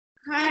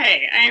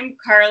Hi, I'm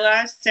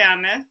Carla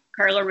Samuth,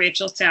 Carla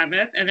Rachel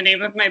Samuth, and the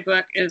name of my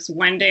book is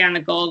One Day on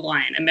the Gold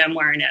Line, a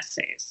memoir and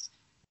essays.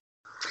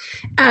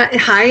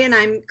 Hi, and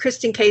I'm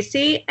Kristen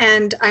Casey,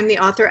 and I'm the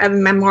author of a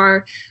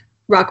memoir,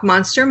 Rock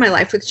Monster, My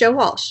Life with Joe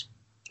Walsh,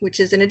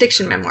 which is an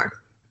addiction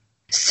memoir.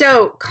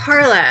 So,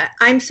 Carla,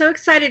 I'm so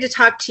excited to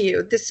talk to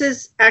you. This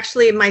is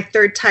actually my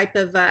third type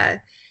of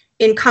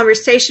in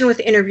conversation with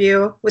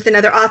interview with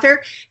another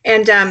author,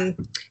 and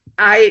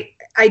I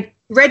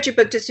read your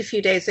book just a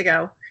few days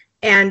ago,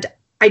 and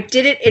I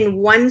did it in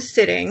one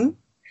sitting,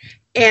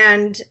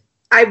 and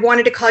I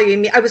wanted to call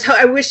you.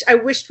 I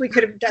wished we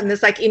could have done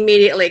this like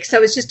immediately, because I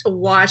was just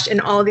awash in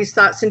all these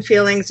thoughts and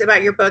feelings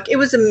about your book. It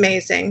was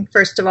amazing,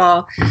 first of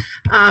all,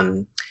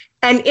 and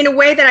in a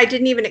way that I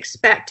didn't even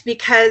expect.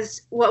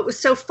 Because what was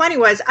so funny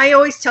was, I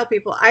always tell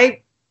people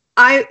I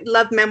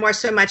love memoir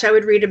so much. I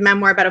would read a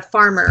memoir about a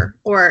farmer,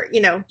 or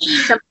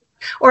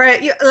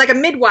like a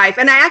midwife.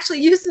 And I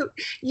actually use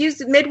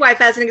the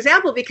midwife as an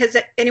example, because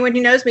anyone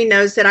who knows me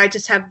knows that I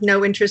just have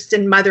no interest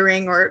in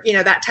mothering or,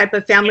 that type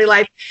of family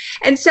life.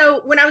 And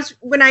so when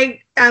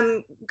I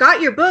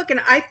got your book, and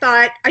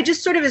I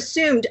just sort of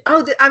assumed,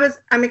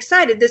 I'm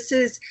excited. This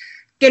is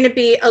going to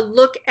be a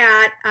look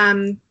at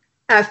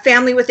a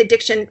family with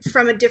addiction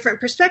from a different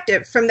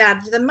perspective, from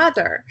that of the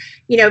mother,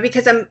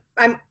 because I'm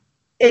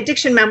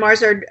addiction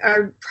memoirs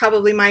are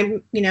probably my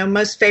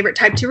most favorite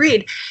type to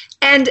read.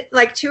 And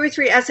like 2 or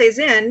 3 essays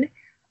in,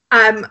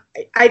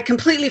 I'd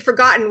completely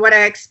forgotten what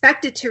I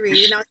expected to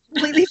read, and I was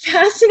completely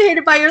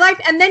fascinated by your life.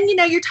 And then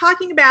you're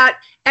talking about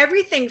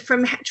everything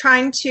from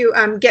trying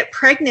to get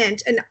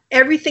pregnant and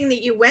everything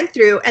that you went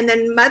through, and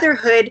then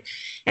motherhood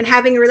and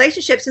having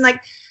relationships. And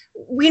like,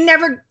 we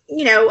never,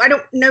 I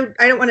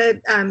don't want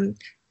to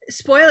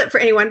spoil it for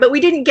anyone, but we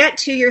didn't get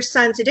to your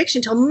son's addiction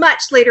until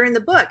much later in the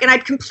book, and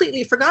I'd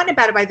completely forgotten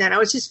about it by then. I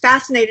was just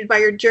fascinated by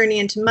your journey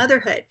into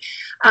motherhood.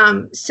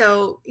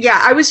 So yeah,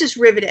 I was just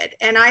riveted,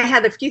 and I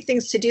had a few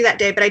things to do that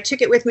day, but I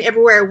took it with me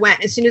everywhere I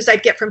went. As soon as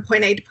I'd get from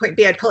point A to point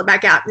B, I'd pull it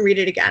back out and read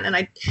it again, and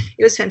it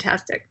was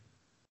fantastic.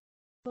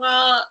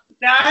 Well,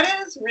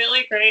 that is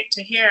really great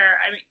to hear.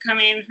 I mean,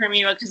 coming from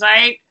you, because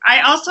I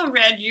also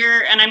read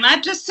and I'm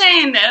not just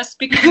saying this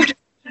because you did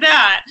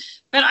that,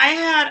 but I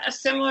had a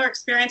similar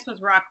experience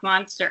with Rock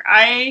Monster.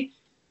 I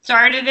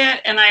started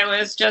it, and I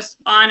was just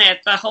on it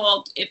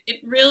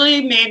it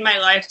really made my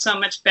life so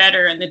much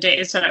better in the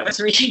days that I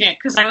was reading it,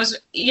 because I was,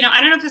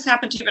 I don't know if this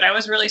happened to you, but I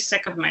was really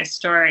sick of my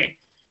story.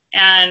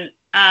 And,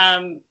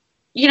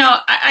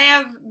 I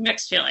have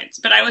mixed feelings,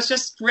 but I was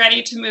just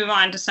ready to move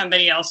on to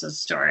somebody else's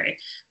story.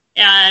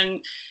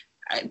 And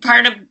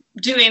part of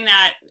doing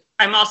that,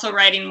 I'm also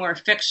writing more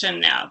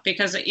fiction now,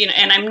 because,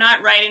 and I'm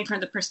not writing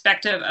from the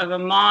perspective of a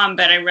mom,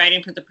 but I'm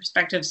writing from the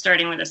perspective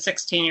starting with a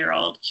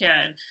 16-year-old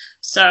kid.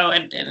 So,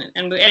 and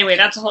anyway,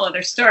 that's a whole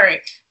other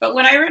story. But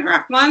when I read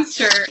Rock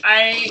Monster,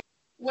 I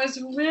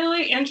was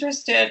really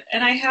interested,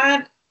 and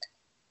I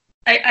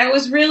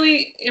was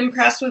really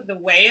impressed with the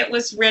way it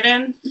was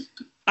written.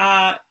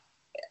 And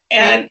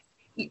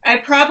I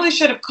probably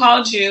should have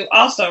called you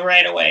also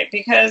right away,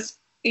 because,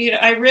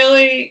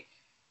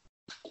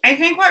 I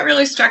think what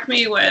really struck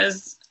me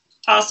was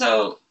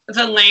also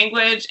the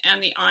language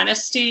and the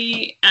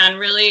honesty, and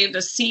really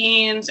the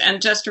scenes,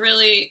 and just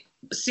really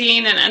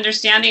seeing and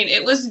understanding.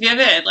 It was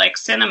vivid, like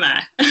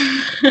cinema.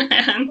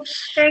 And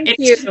Thank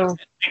you.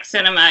 Like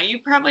cinema.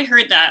 You probably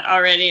heard that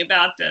already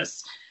about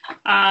this.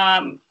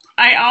 I've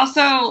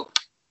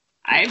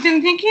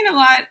been thinking a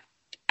lot.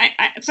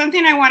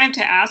 Something I wanted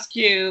to ask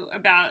you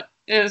about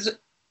is,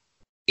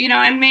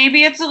 and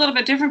maybe it's a little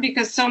bit different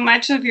because so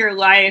much of your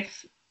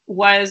life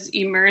was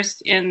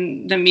immersed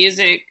in the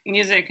music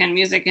and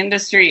music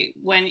industry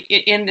when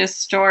in this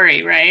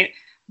story, right?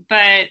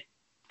 But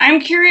I'm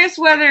curious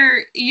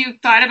whether you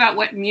thought about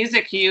what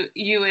music you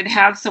would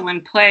have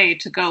someone play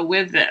to go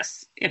with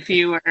this, if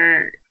you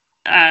were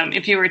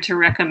to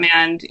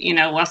recommend,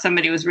 while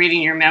somebody was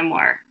reading your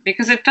memoir,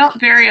 because it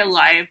felt very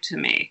alive to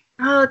me.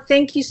 Oh,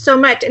 thank you so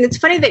much. And it's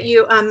funny that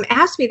you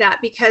asked me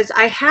that, because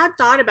I had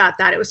thought about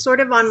that. It was sort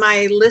of on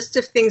my list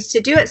of things to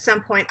do at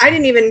some point. I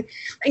didn't even,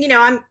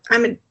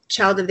 I'm a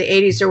child of the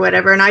 80s or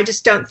whatever, and I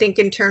just don't think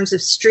in terms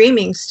of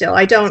streaming still.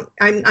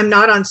 I'm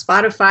not on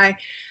Spotify,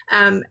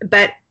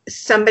 but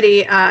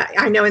somebody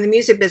I know in the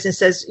music business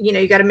says,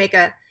 you got to make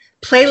a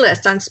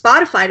playlist on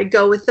Spotify to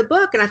go with the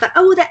book. And I thought,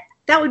 oh,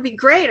 that would be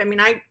great. I mean,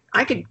 I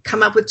could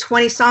come up with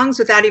 20 songs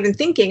without even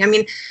thinking. I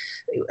mean,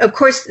 of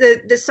course,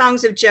 the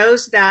songs of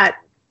Joe's that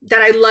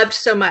I loved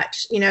so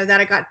much,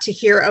 that I got to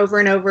hear over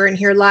and over and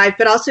hear live,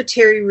 but also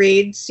Terry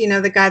Reid's,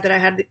 the guy that I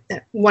had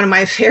one of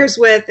my affairs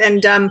with,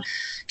 and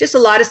just a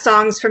lot of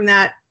songs from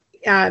that,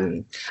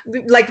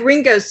 like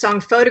Ringo's song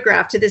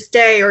Photograph to this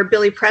day, or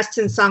Billy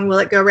Preston's song Will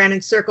It Go Round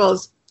in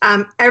Circles.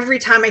 Every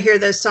time I hear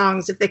those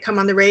songs, if they come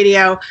on the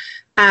radio,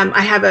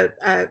 I have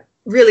a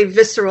really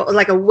visceral,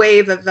 like a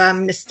wave of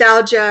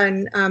nostalgia,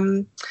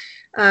 and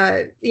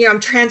I'm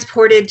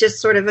transported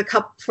just sort of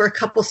for a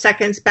couple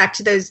seconds back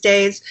to those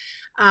days,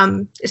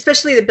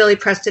 especially the Billy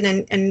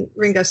Preston and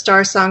Ringo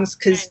Starr songs,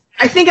 because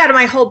I think out of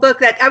my whole book,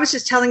 that I was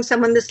just telling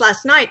someone this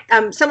last night,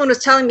 someone was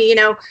telling me,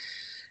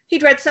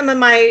 he'd read some of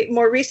my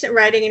more recent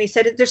writing, and he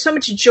said, there's so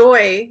much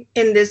joy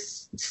in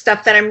this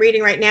stuff that I'm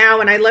reading right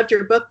now, and I loved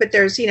your book, but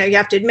there's, you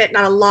have to admit,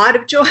 not a lot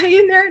of joy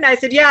in there. And I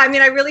said, yeah, I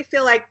really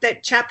feel like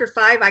that chapter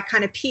 5, I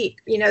kind of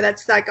peaked,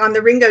 that's like on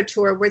the Ringo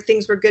tour where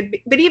things were good.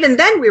 But even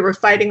then we were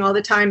fighting all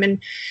the time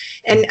and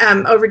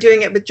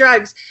overdoing it with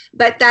drugs.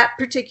 But that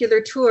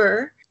particular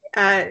tour,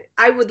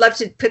 I would love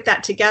to put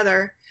that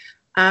together.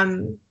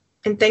 And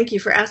thank you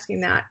for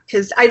asking that,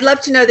 because I'd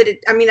love to know that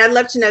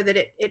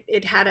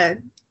it had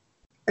a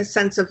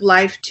sense of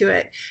life to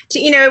it.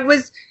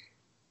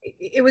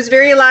 It was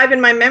very alive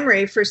in my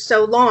memory for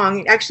so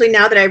long. Actually,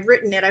 now that I've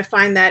written it, I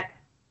find that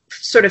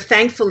sort of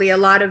thankfully a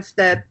lot of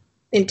the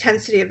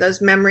intensity of those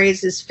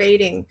memories is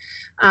fading.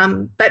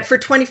 But for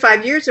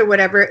 25 years or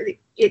whatever,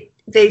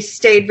 they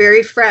stayed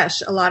very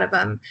fresh, a lot of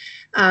them.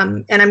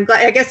 And I'm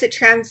glad, I guess it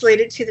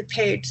translated to the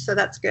page, so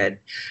that's good.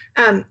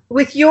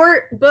 With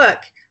your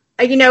book,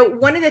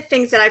 one of the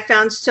things that I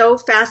found so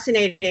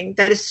fascinating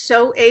that is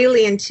so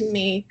alien to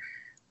me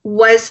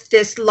was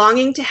this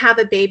longing to have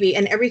a baby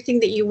and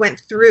everything that you went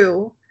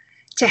through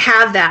to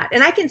have that.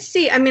 And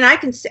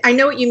I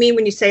know what you mean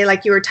when you say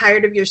like you were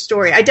tired of your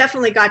story. I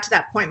definitely got to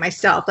that point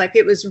myself. Like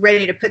it was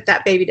ready to put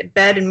that baby to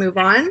bed and move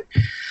on.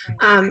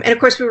 And of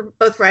course we were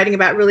both writing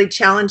about really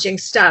challenging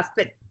stuff,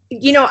 but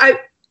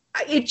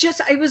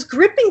it was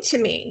gripping to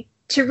me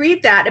to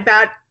read that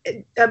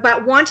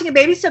about wanting a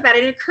baby so bad.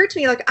 And it occurred to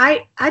me, like,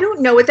 I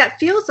don't know what that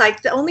feels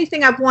like. The only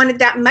thing I've wanted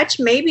that much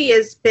maybe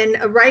has been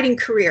a writing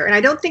career. And I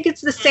don't think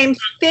it's the same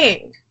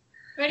thing.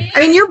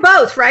 You're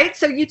both, right?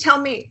 So you tell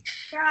me.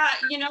 Yeah,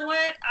 you know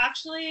what?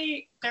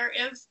 Actually, there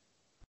is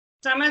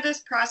some of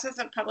this process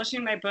of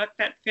publishing my book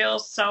that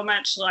feels so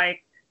much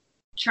like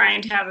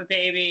trying to have a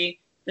baby.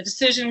 The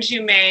decisions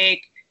you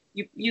make,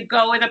 you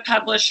go with a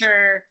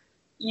publisher,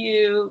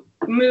 you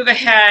move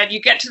ahead, you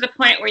get to the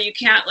point where you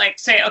can't like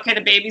say, okay,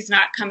 the baby's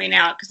not coming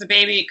out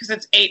because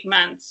it's 8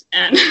 months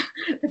and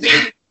the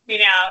baby's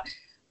coming out.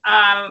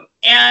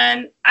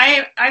 And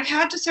I've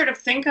had to sort of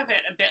think of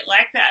it a bit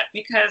like that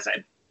because,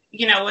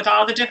 with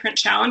all the different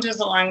challenges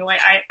along the way,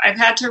 I've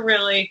had to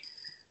really,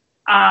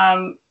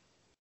 the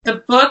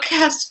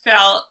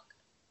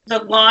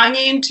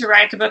longing to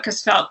write the book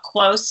has felt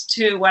close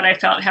to what I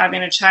felt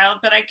having a child.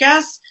 But I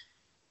guess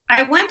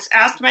I once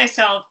asked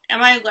myself,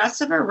 am I less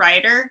of a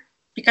writer?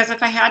 Because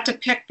if I had to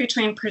pick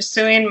between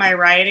pursuing my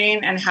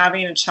writing and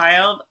having a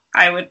child,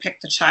 I would pick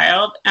the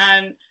child.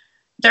 And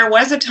there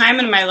was a time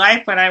in my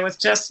life when I was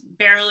just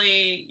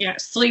barely,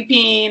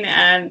 sleeping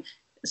and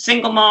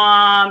single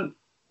mom,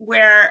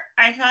 where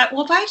I thought,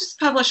 well, if I just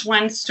publish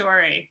one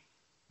story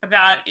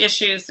about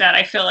issues that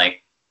I feel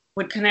like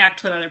would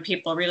connect with other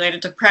people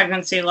related to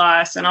pregnancy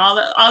loss and all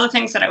the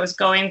things that I was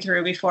going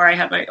through before I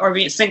had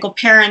single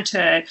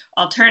parenthood,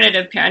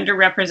 alternative,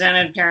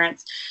 underrepresented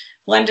parents,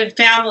 blended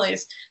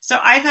families. So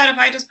I thought if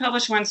I just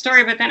publish one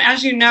story, but then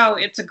as you know,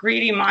 it's a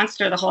greedy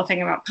monster, the whole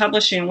thing about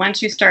publishing.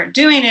 Once you start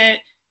doing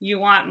it, you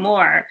want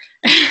more.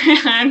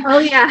 Oh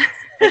yeah,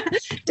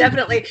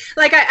 definitely.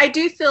 Like I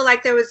do feel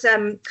like there was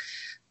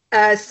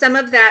some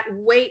of that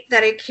weight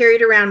that I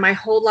carried around my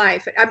whole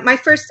life.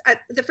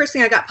 The first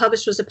thing I got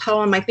published was a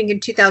poem, I think in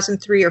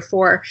 2003 or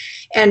 4.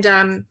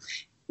 And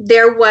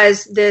there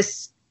was the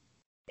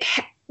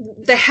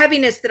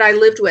heaviness that I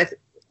lived with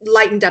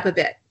lightened up a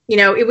bit.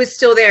 It was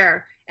still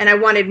there and I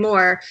wanted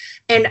more.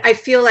 And I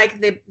feel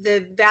like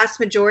the vast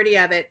majority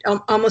of it,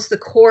 almost the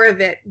core of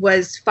it,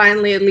 was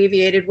finally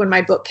alleviated when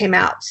my book came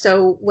out.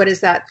 So what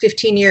is that,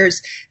 15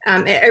 years?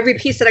 Every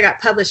piece that I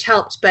got published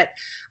helped, but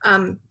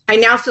I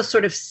now feel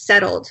sort of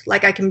settled,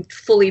 like I can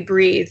fully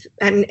breathe.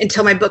 And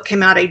until my book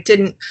came out, I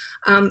didn't.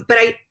 But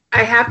I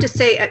have to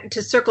say,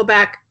 to circle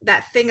back,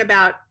 that thing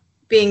about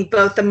being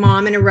both a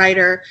mom and a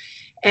writer,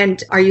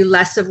 and are you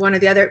less of one or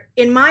the other?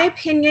 In my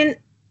opinion,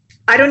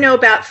 I don't know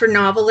about for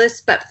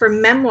novelists, but for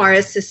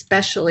memoirists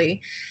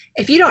especially,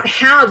 if you don't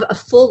have a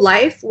full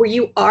life where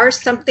you are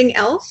something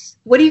else,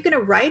 what are you going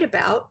to write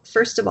about,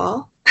 first of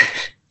all?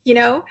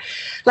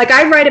 Like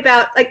I write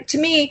about, like to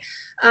me,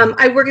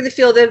 I work in the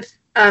field of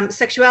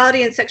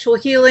sexuality and sexual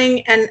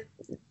healing, and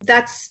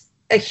that's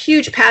a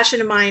huge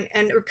passion of mine.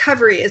 And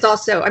recovery is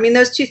also,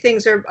 those two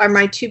things are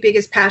my two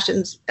biggest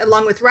passions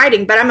along with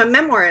writing, but I'm a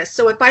memoirist.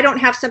 So if I don't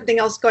have something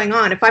else going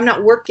on, if I'm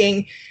not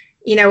working,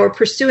 or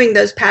pursuing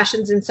those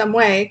passions in some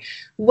way,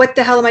 what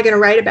the hell am I going to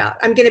write about?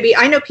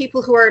 I know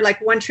people who are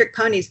like one-trick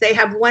ponies. They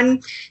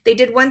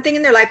did one thing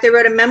in their life, they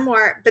wrote a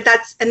memoir,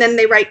 and then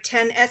they write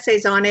 10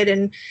 essays on it,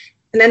 and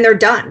then they're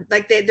done.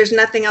 Like there's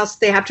nothing else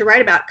they have to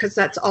write about because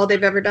that's all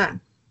they've ever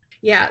done.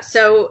 Yeah.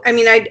 So,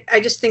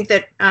 I just think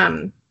that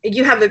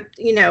you have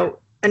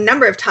a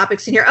number of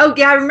topics in here. Oh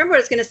yeah, I remember what I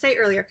was going to say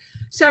earlier.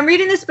 So I'm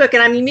reading this book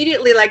and I'm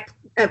immediately like,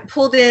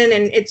 pulled in,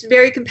 and it's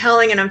very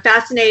compelling and I'm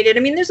fascinated.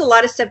 There's a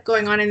lot of stuff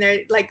going on in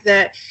there, like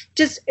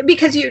just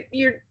because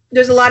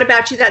there's a lot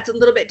about you that's a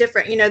little bit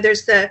different.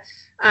 There's the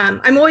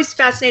I'm always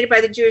fascinated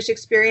by the Jewish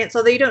experience,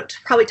 although you don't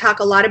probably talk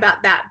a lot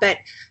about that. But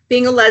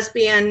being a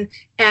lesbian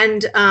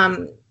and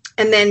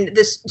then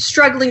this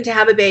struggling to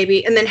have a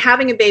baby, and then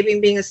having a baby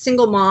and being a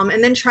single mom,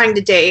 and then trying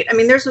to date. I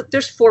mean,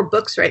 there's 4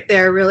 books right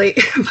there, really.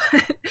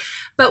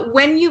 but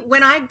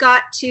when I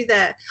got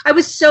to I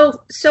was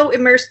so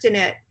immersed in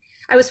it.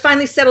 I was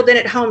finally settled in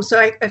at home, so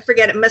I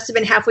forget, it must have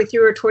been halfway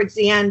through or towards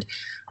the end,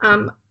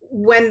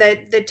 when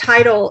the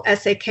title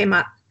essay came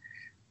up,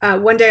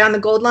 One Day on the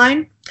Gold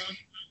Line.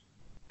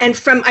 And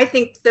from, I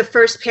think, the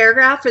first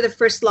paragraph or the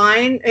first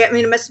line, I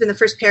mean, it must have been the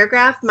first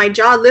paragraph, my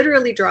jaw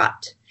literally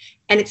dropped.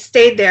 And it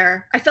stayed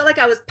there. I felt like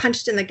I was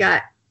punched in the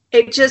gut.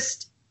 It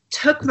just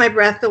took my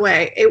breath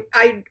away.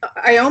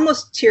 I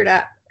almost teared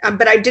up,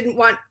 but I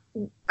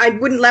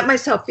wouldn't let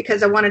myself,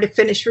 because I wanted to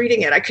finish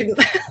reading it. I couldn't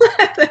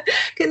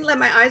let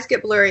my eyes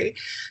get blurry,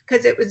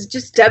 because it was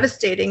just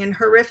devastating and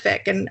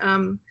horrific. And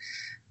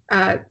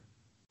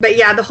but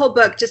yeah, the whole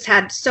book just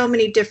had so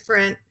many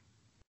different.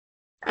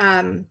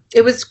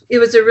 It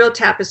was a real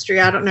tapestry.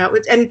 I don't know. It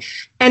was,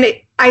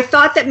 I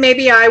thought that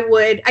maybe I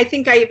would. I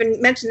think I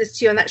even mentioned this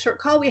to you on that short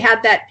call we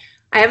had, that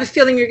I have a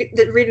feeling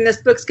that reading this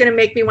book's going to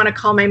make me want to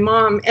call my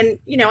mom. And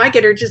I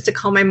get urges to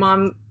call my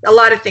mom. A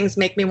lot of things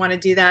make me want to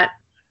do that.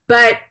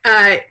 But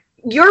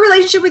your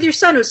relationship with your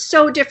son was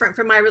so different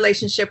from my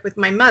relationship with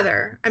my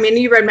mother. I mean,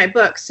 you read my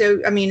book, so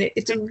I mean,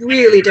 it's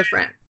really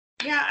different.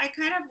 Yeah, I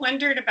kind of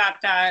wondered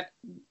about that.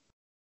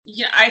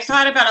 Yeah, I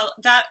thought about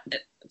that.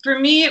 For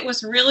me, it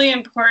was really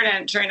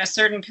important during a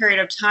certain period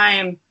of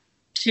time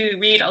to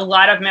read a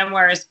lot of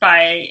memoirs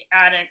by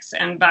addicts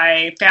and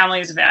by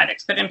families of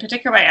addicts, but in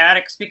particular by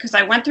addicts, because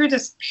I went through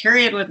this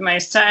period with my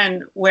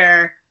son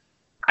where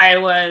I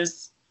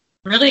was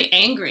really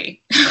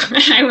angry.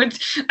 I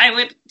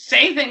would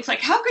say things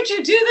like, "How could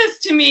you do this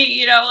to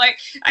me?" Like,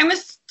 I'm a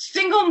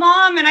single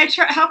mom, and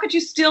how could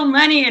you steal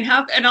money,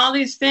 and all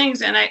these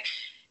things, and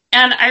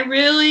I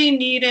really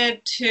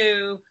needed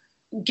to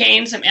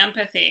gain some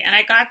empathy. And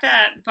I got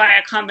that by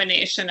a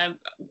combination of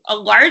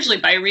largely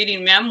by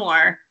reading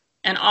memoir,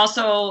 and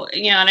also,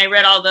 and I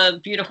read all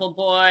the Beautiful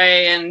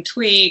Boy and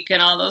Tweak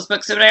and all those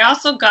books, but I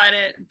also got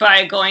it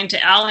by going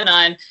to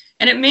Al-Anon,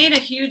 and it made a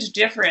huge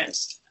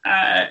difference.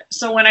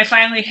 So when I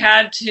finally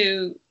had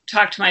to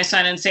talk to my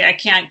son and say, I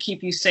can't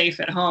keep you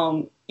safe at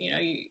home,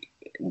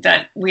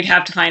 that we'd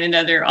have to find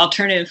another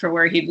alternative for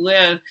where he'd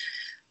live.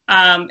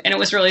 And it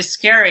was really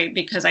scary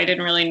because I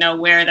didn't really know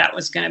where that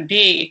was going to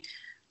be.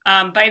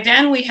 By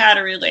then we had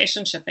a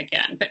relationship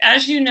again. But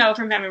as you know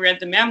from having read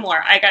the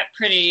memoir, I got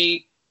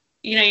pretty,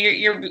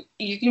 you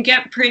can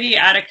get pretty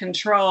out of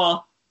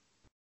control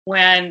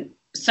when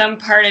some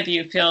part of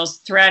you feels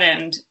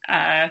threatened,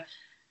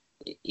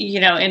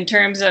 in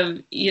terms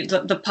of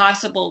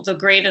the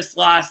greatest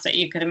loss that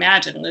you could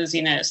imagine,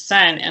 losing a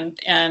son.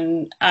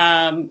 And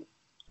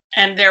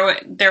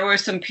there were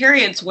some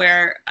periods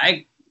where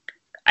I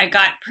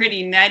got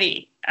pretty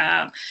nutty.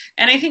 And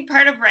I think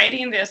part of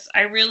writing this,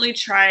 I really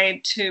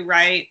tried to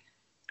write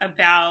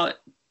about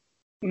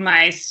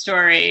my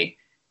story,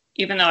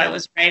 even though I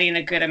was writing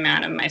a good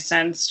amount of my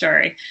son's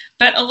story.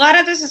 But a lot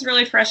of this is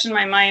really fresh in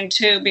my mind,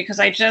 too, because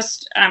I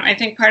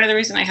think part of the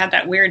reason I had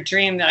that weird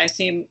dream that I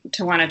seem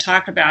to want to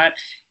talk about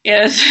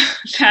is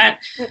that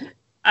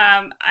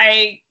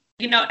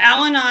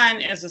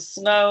Al-Anon is a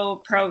slow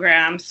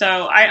program,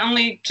 so I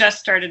only just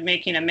started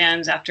making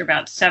amends after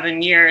about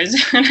 7 years,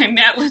 and I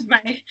met with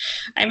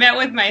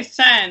my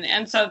son,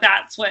 and so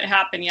that's what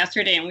happened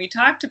yesterday, and we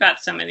talked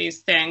about some of these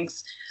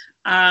things.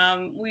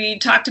 We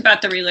talked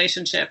about the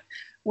relationship.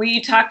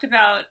 We talked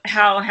about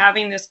how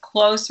having this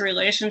close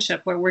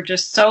relationship where we're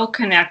just so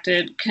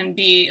connected can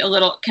be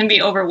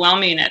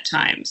overwhelming at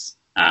times.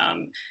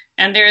 And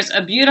there's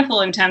a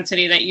beautiful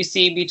intensity that you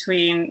see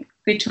between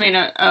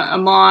a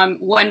mom,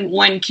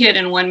 one kid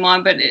and one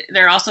mom, but it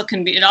also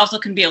can be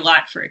a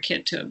lot for a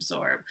kid to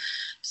absorb.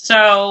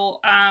 So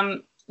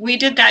we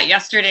did that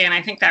yesterday, and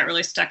I think that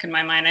really stuck in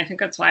my mind. I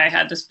think that's why I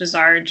had this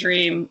bizarre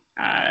dream.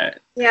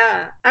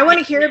 Yeah, I want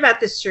to hear about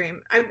this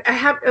dream.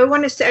 I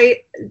want to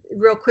say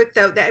real quick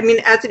though that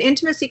as an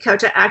intimacy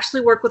coach, I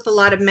actually work with a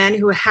lot of men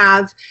who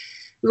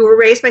were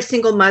raised by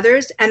single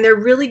mothers, and they're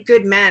really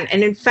good men.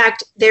 And in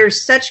fact, they're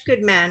such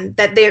good men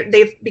that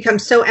they've become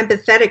so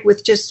empathetic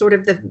with just sort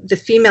of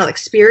the female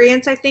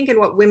experience, I think, and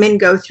what women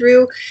go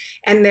through.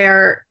 And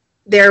they're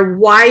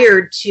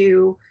wired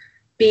to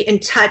be in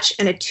touch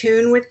and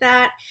attuned with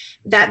that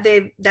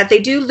they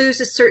do lose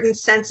a certain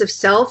sense of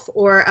self,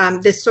 or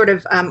this sort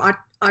of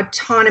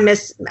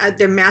autonomous,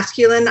 their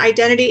masculine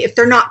identity, if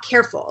they're not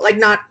careful. Like,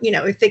 not,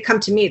 if they come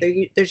to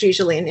me, there's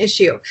usually an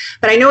issue.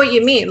 But I know what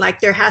you mean. Like,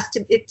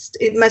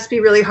 it must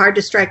be really hard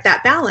to strike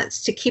that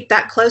balance, to keep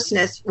that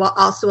closeness while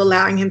also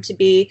allowing him to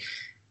be,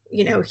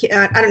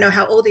 I don't know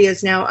how old he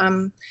is now.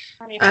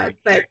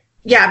 But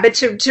yeah, but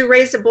to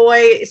raise a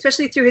boy,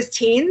 especially through his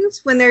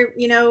teens when they're,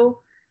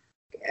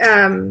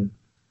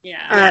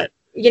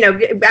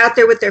 out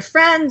there with their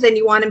friends, and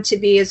you want him to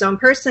be his own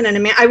person.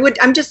 And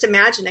I'm just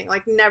imagining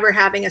like never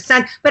having a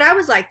son, but I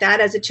was like that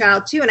as a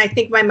child too. And I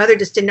think my mother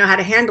just didn't know how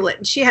to handle it.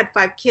 And she had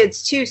 5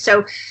 kids too.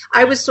 So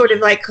I was sort of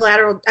like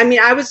collateral. I mean,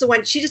 I was the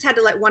one, she just had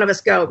to let one of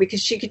us go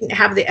because she couldn't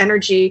have the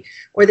energy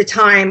or the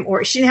time,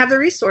 or she didn't have the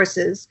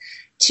resources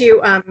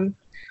to,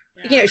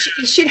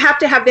 she'd have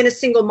to have been a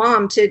single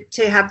mom to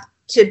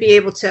be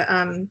able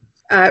to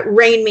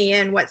rein me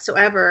in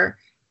whatsoever.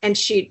 And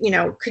she,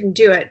 couldn't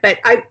do it. But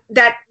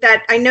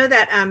I know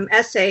that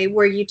essay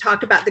where you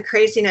talk about the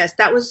craziness,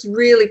 that was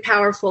really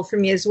powerful for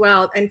me as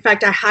well. In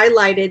fact, I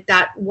highlighted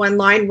that one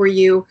line where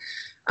you,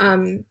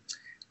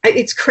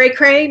 it's cray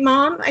cray,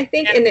 Mom, I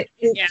think,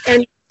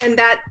 and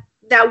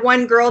that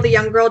one girl, the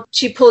young girl,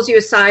 she pulls you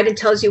aside and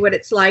tells you what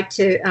it's like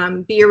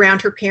to be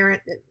around her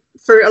parent.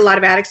 For a lot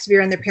of addicts to be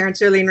around their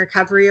parents early in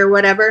recovery or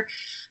whatever.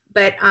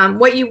 But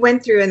what you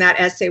went through in that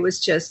essay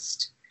was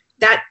just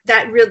that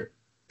really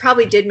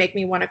probably did make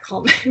me want to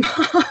call my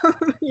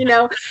mom.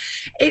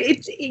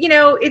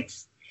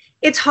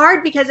 It's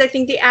hard because I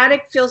think the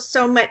addict feels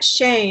so much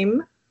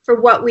shame for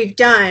what we've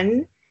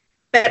done,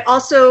 but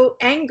also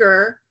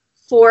anger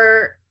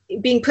for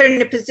being put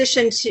in a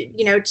position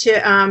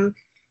to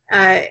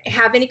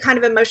have any kind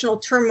of emotional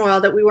turmoil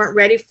that we weren't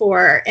ready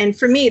for. And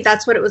for me,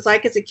 that's what it was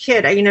like as a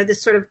kid.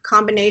 This sort of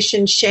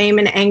combination, shame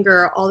and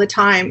anger all the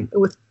time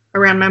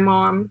around my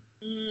mom.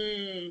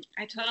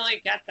 I totally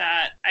get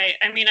that. I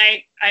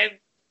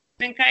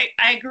think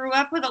I grew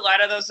up with a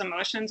lot of those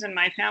emotions in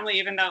my family,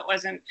 even though it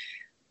wasn't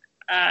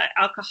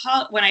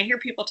alcohol. When I hear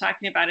people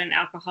talking about an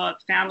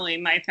alcoholic family,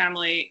 my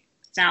family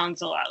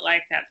sounds a lot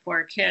like that.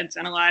 4 kids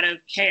and a lot of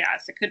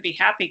chaos. It could be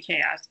happy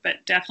chaos,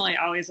 but definitely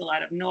always a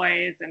lot of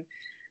noise and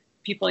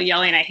people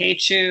yelling, "I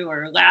hate you,"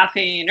 or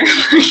laughing, or,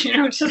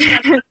 just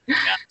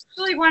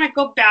really want to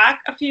go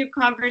back a few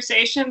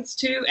conversations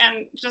too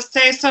and just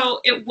say, so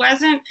it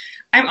wasn't,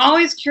 I'm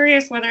always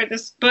curious whether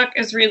this book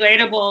is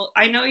relatable.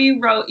 I know you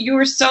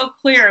were so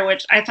clear,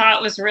 which I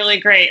thought was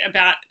really great,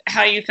 about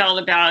how you felt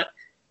about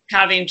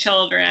having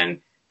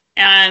children.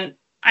 And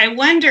I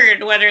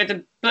wondered whether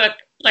the book,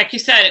 like you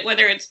said,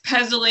 whether it's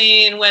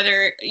puzzling,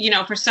 whether,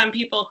 for some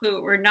people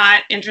who were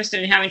not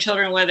interested in having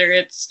children, whether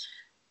it's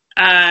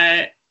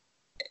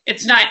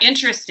not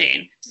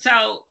interesting.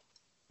 So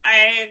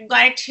I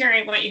liked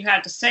hearing what you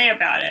had to say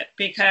about it,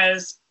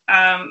 because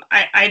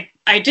I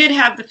did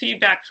have the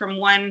feedback from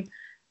one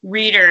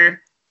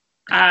reader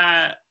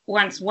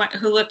once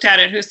who looked at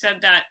it, who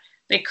said that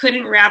they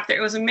couldn't it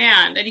was a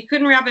man, that he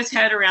couldn't wrap his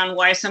head around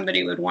why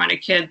somebody would want a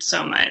kid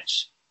so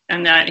much,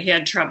 and that he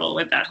had trouble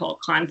with that whole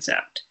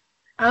concept.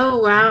 Oh,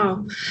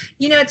 wow.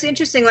 It's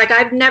interesting. Like,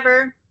 I've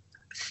never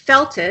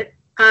felt it.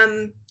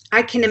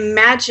 I can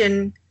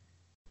imagine.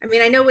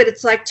 I know what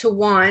it's like to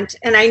want,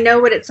 and I know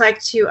what it's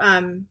like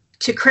to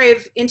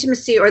crave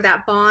intimacy or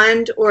that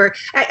bond. Or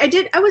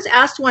I was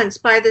asked once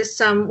by this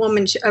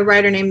woman, a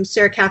writer named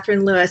Sarah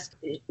Catherine Lewis.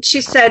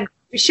 She said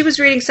she was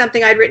reading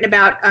something I'd written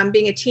about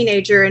being a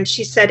teenager, and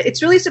she said,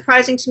 "It's really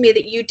surprising to me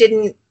that you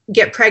didn't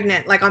get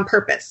pregnant like on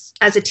purpose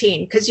as a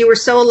teen, because you were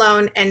so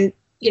alone." And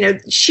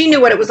she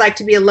knew what it was like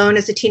to be alone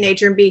as a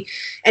teenager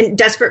and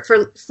desperate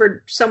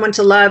for someone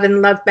to love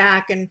and love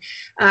back. And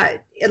I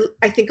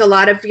think a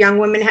lot of young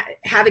women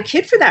have a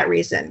kid for that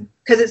reason,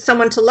 because it's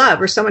someone to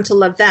love or someone to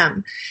love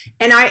them.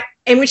 And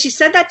when she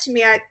said that to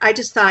me, I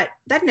just thought,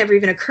 that never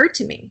even occurred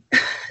to me.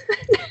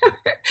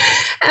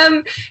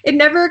 It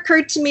never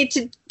occurred to me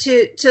to.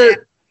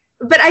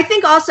 But I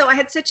think also I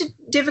had such a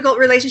difficult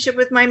relationship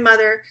with my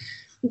mother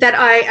that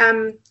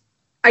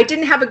I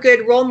didn't have a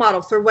good role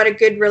model for what a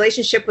good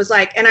relationship was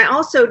like. And I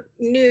also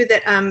knew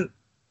that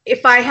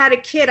if I had a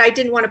kid, I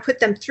didn't want to put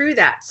them through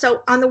that.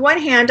 So on the one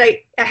hand,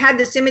 I had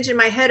this image in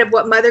my head of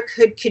what mother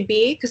could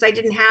be, because I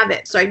didn't have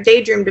it. So I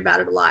daydreamed about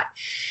it a lot.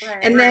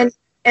 Right,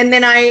 and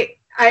then I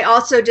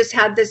also just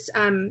had this,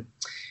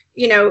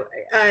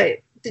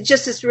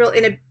 just this real,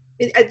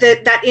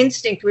 that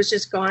instinct was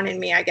just gone in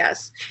me, I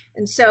guess.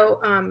 And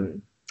so,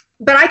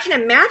 but I can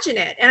imagine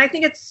it. And I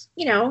think it's,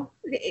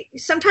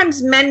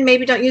 sometimes men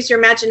maybe don't use your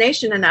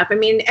imagination enough.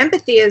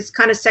 Empathy is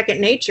kind of second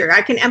nature.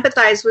 I can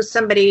empathize with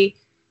somebody,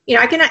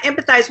 I can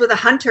empathize with a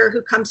hunter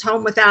who comes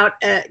home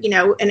without,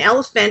 an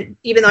elephant,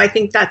 even though I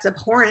think that's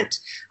abhorrent.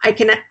 I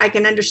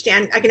can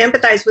understand, I can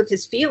empathize with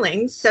his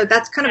feelings. So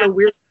that's kind of a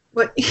weird,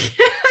 I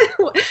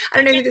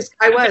don't know who this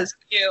guy was.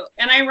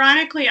 And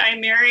ironically,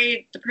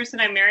 the person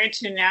I'm married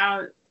to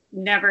now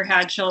never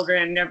had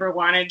children, never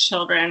wanted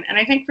children. And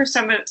I think for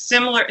some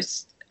similar,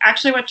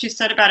 actually what you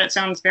said about it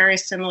sounds very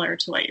similar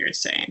to what you're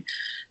saying.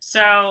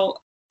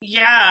 So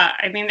yeah,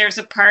 there's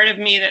a part of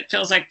me that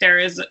feels like there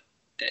is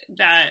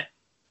that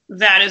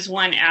is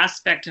one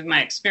aspect of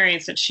my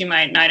experience that she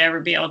might not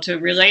ever be able to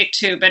relate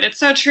to, but it's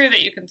so true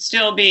that you can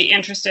still be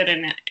interested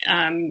in it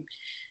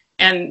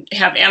and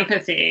have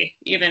empathy,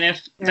 even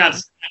if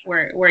that's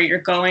where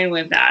you're going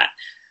with that.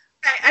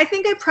 I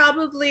think I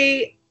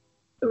probably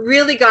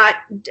really got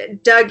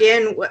dug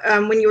in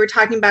when you were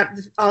talking about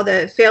all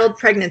the failed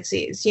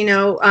pregnancies,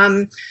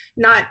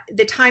 not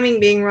the timing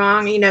being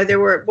wrong. There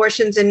were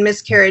abortions and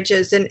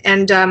miscarriages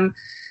and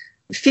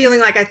feeling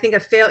like I think a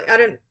fail. I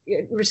don't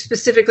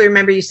specifically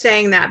remember you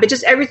saying that, but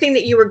just everything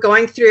that you were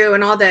going through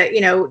and all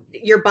the,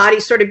 your body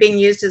sort of being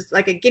used as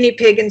like a guinea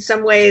pig in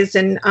some ways.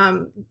 And,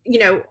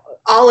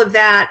 all of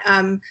that,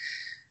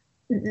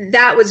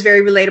 that was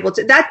very relatable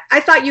to that. I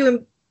thought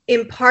you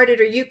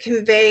imparted or you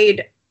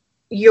conveyed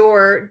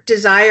your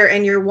desire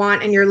and your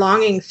want and your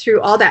longing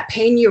through all that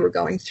pain you were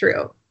going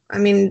through. I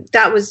mean,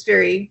 that was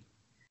it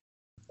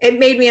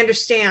made me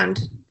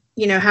understand,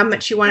 how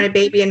much you wanted a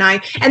baby. And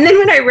then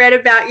when I read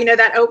about,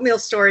 that oatmeal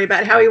story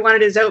about how he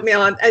wanted his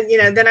oatmeal and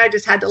then I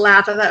just had to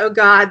laugh. I thought, oh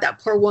God, that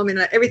poor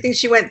woman, everything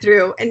she went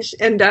through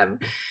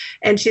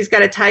and she's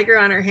got a tiger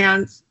on her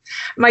hands.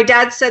 My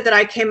dad said that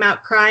I came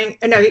out crying.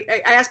 No,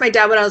 I asked my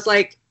dad what I was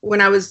like when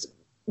I was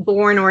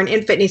born or an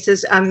infant, and he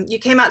says, you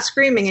came out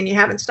screaming and you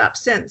haven't stopped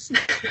since.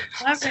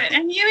 Love it.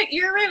 And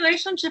your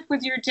relationship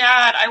with your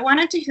dad, I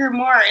wanted to hear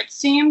more. It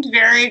seemed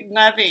very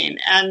loving.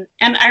 And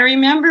I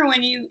remember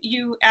when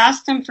you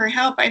asked them for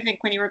help, I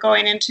think when you were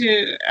going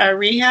into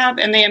rehab,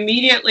 and they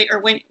immediately, or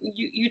when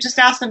you just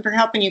asked them for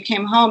help and you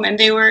came home, and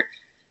they were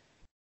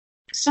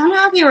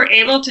somehow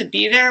able to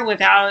be there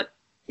without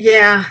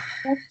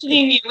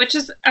questioning you, which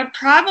is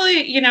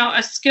probably,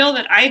 a skill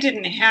that I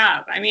didn't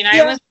have. I mean,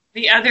 I was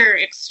the other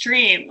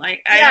extreme.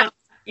 Like,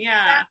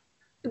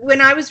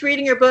 when I was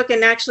reading your book,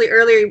 and actually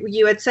earlier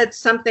you had said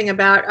something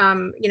about,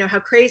 how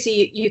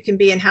crazy you can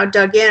be and how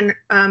dug in.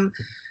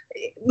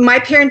 My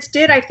parents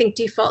did, I think,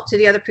 default to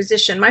the other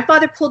position. My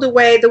father pulled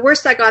away. The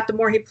worse I got, the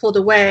more he pulled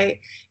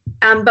away.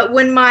 But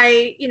when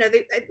I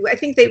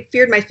think they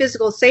feared my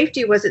physical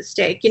safety was at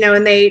stake,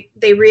 and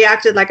they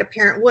reacted like a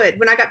parent would.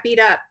 When I got beat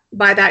up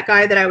by that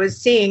guy that I was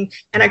seeing,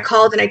 and I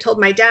called and I told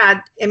my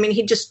dad, I mean,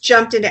 he just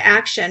jumped into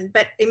action.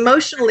 But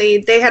emotionally,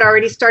 they had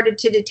already started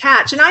to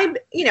detach. And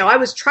I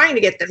was trying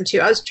to get them to.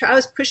 I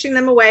was pushing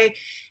them away.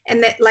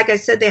 And that, like I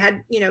said, they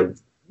had,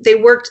 they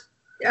worked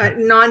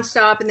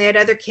nonstop, and they had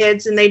other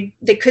kids, and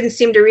they couldn't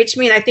seem to reach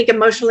me. And I think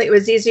emotionally it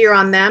was easier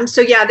on them.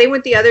 So yeah, they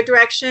went the other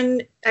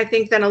direction, I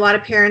think, than a lot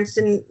of parents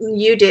and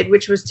you did,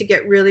 which was to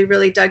get really,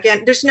 really dug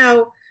in. There's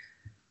no,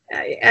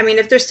 I mean,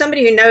 if there's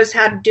somebody who knows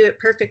how to do it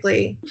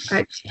perfectly,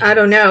 I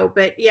don't know.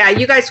 But yeah,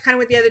 you guys kind of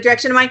went the other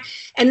direction.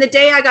 And the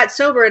day I got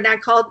sober and I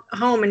called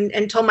home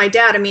and told my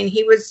dad, I mean,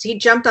 he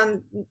jumped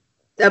on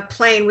a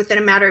plane within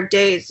a matter of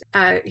days.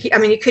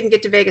 He couldn't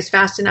get to Vegas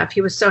fast enough.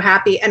 He was so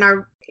happy. And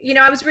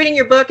I was reading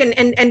your book,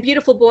 and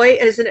Beautiful Boy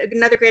is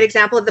another great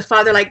example of the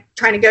father, like,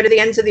 trying to go to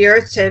the ends of the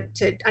earth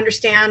to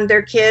understand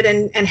their kid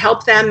and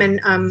help them.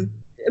 And,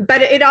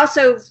 but it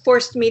also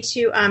forced me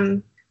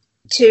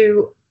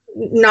to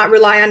not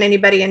rely on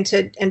anybody and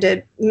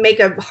to make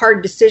a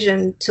hard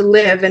decision to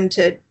live and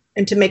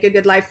to make a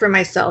good life for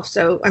myself.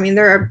 So, I mean,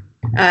 there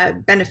are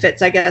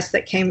benefits, I guess,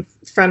 that came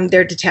from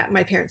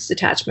my parents'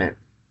 detachment.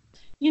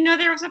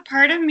 There was a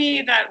part of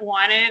me that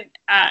wanted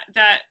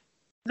that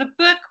the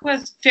book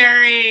was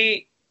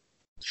very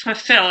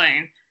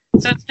fulfilling.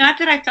 So it's not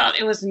that I felt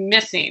it was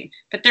missing,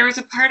 but there was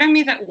a part of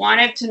me that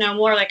wanted to know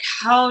more, like,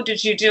 how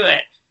did you do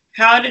it?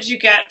 How did you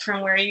get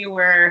from where you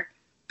were?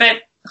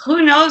 But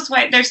who knows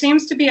why? There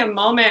seems to be a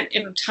moment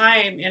in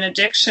time in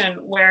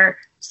addiction where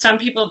some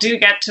people do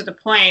get to the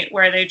point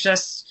where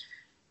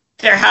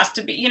there has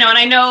to be, and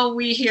I know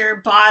we hear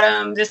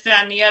bottom, this,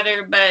 that, and the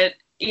other, but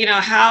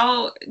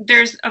how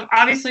there's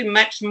obviously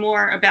much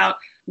more about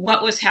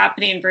what was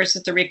happening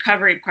versus the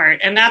recovery part.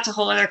 And that's a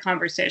whole other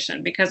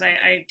conversation, because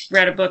I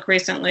read a book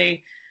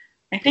recently.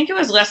 I think it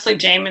was Leslie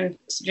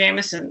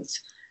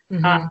Jamison's.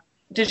 Mm-hmm.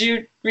 Did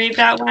you read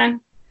that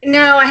one?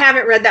 No, I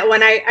haven't read that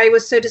one. I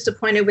was so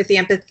disappointed with the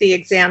empathy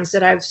exams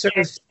that I've sort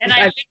of... And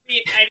I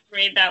didn't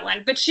read that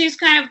one. But she's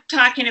kind of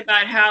talking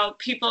about how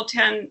people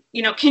tend,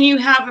 can you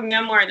have a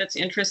memoir that's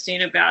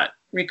interesting about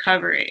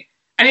recovery?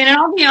 I mean, and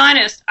I'll be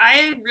honest,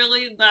 I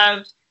really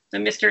loved the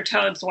Mr.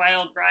 Toad's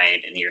Wild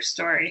Ride in your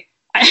story.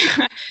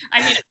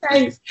 I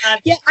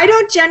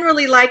don't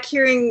generally like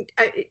hearing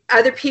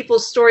other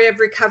people's story of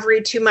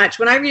recovery too much.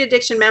 When I read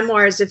addiction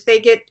memoirs, if they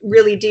get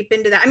really deep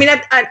into that, I mean,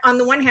 on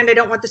the one hand, I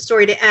don't want the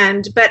story to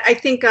end, but I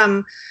think,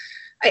 to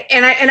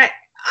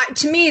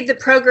me, the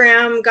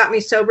program got me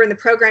sober, and the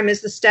program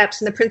is the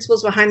steps, and the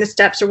principles behind the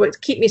steps are what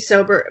keep me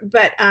sober.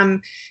 But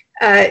a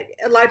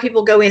lot of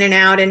people go in and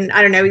out, and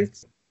I don't know.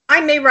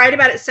 I may write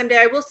about it someday.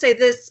 I will say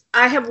this.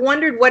 I have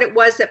wondered what it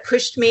was that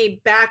pushed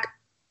me back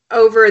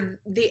over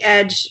the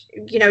edge,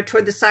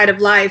 toward the side of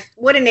life.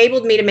 What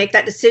enabled me to make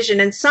that decision?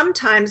 And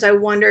sometimes I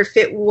wonder if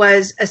it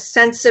was a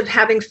sense of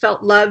having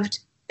felt loved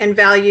and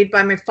valued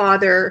by my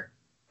father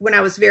when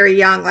I was very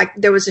young. Like,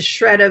 there was a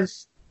shred of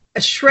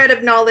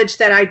knowledge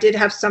that I did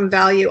have some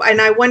value.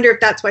 And I wonder if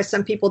that's why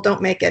some people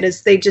don't make it,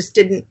 is they just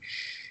didn't,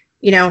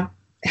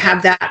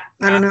 have that.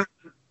 I don't know.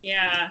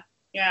 Yeah.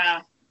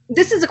 Yeah.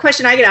 This is a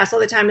question I get asked all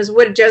the time, is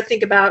what did Joe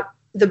think about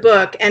the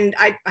book, and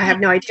I have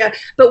no idea.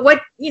 But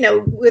what,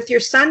 with your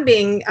son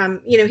being,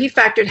 he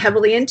factored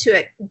heavily into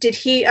it. Did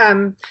he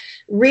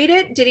read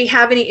it? Did he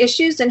have any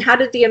issues? And how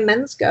did the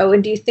amends go?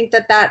 And do you think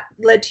that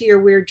led to your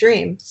weird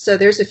dream? So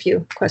there's a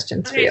few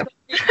questions for you.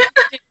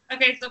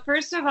 Okay, so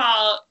first of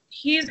all,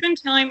 he's been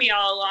telling me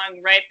all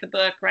along, write the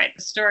book, write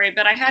the story,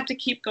 but I had to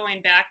keep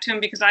going back to him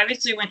because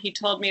obviously when he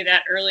told me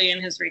that early in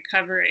his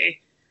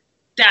recovery,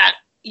 that,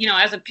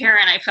 as a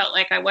parent, I felt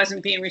like I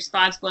wasn't being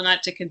responsible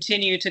enough to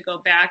continue to go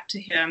back to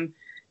him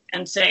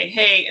and say,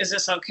 hey, is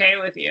this okay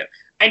with you?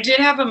 I did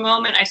have a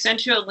moment. I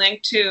sent you a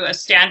link to a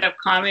stand-up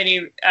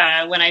comedy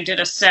when I did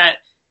a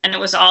set, and it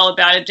was all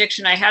about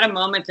addiction. I had a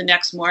moment the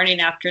next morning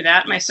after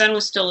that. My son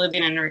was still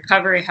living in a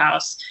recovery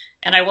house.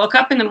 And I woke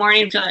up in the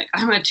morning feeling like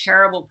I'm a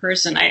terrible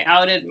person. I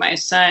outed my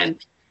son.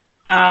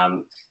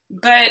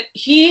 But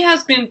he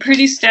has been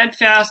pretty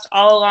steadfast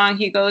all along.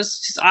 He's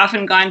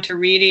often gone to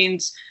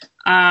readings.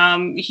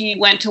 He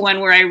went to one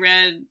where I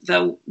read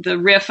the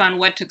riff on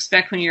what to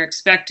expect when you're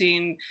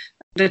expecting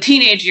the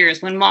teenage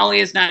years, when Molly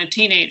is not a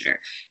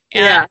teenager.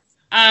 And,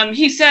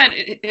 he said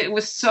it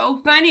was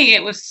so funny.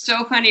 It was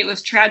so funny. It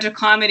was tragic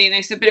comedy. And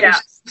I said, but it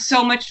was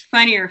so much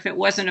funnier if it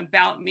wasn't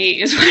about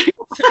me, is what he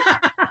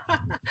said.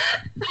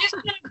 He's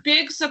been a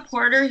big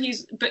supporter.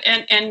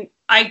 And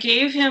I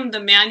gave him the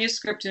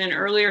manuscript in an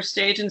earlier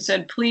stage and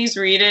said, please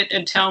read it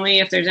and tell me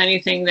if there's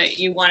anything that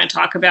you want to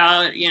talk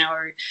about,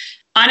 or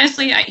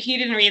honestly, he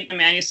didn't read the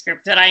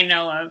manuscript that I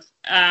know of.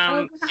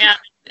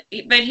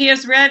 But he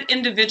has read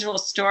individual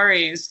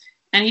stories,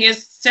 and he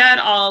has said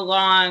all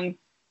along,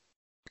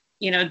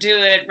 do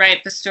it,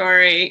 write the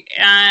story.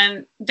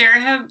 And there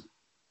have,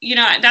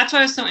 that's why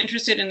I was so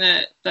interested in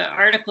the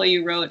article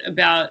you wrote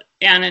about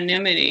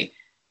anonymity,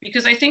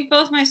 because I think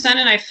both my son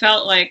and I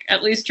felt like,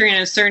 at least during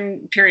a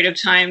certain period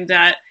of time,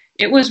 that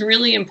it was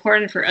really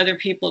important for other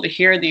people to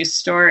hear these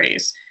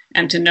stories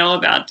and to know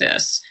about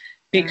this.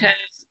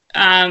 Because,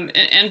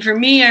 and for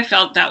me, I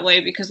felt that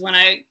way because when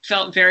I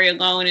felt very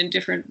alone in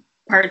different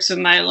parts of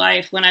my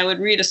life, when I would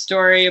read a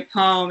story, a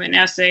poem, an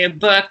essay, a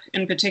book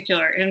in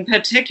particular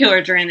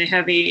during the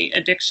heavy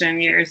addiction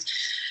years,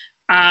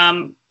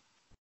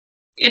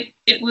 it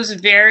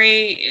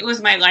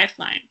was my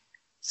lifeline.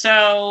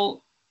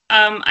 So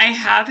I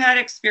have had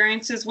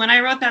experiences. When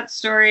I wrote that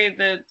story,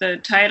 the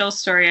title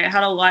story, I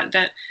had a lot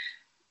that,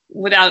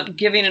 without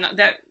giving it,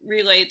 that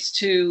relates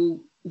to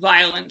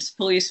violence,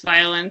 police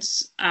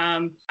violence.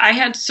 I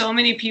had so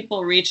many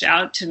people reach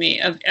out to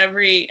me of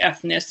every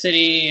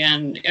ethnicity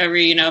and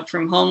every,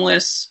 from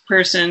homeless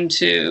person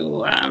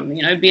to,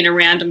 be in a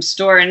random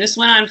store. And this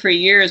went on for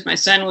years. My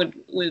son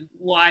would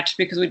watch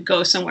because we'd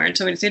go somewhere and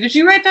somebody would say, did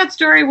you write that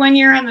story one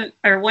day on the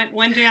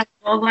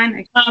Gold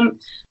Line?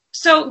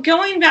 So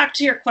going back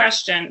to your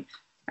question,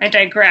 I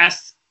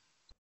digress.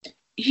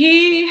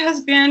 He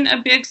has been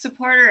a big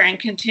supporter and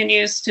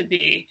continues to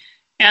be.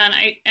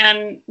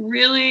 And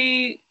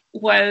really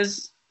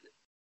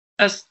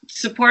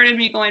supported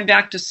me going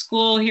back to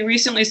school. He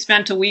recently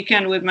spent a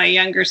weekend with my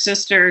younger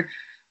sister,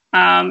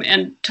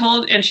 and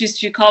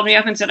she called me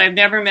up and said, I've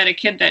never met a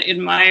kid that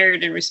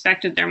admired and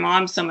respected their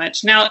mom so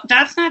much. Now,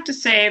 that's not to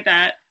say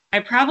that I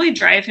probably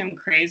drive him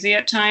crazy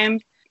at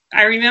times.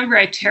 I remember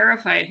I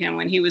terrified him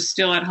when he was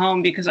still at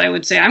home because I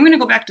would say, I'm going to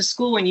go back to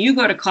school when you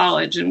go to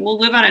college and we'll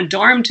live on a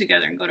dorm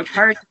together and go to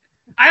parties.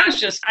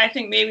 I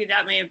think maybe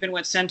that may have been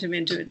what sent him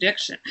into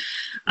addiction.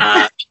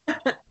 That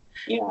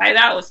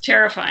was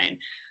terrifying.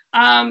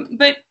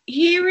 But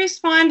he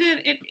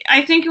responded.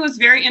 I think it was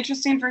very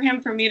interesting for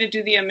him for me to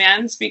do the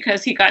amends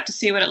because he got to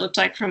see what it looked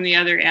like from the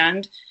other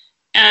end.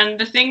 And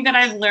the thing that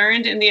I've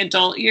learned in the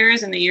adult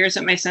years and the years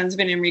that my son's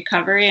been in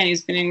recovery, and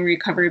he's been in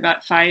recovery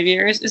about 5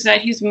 years, is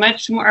that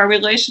our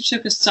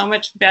relationship is so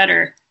much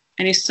better,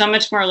 and he's so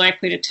much more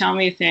likely to tell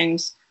me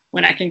things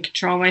when I can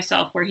control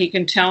myself, where he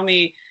can tell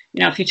me,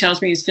 if he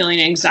tells me he's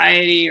feeling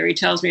anxiety or he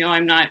tells me,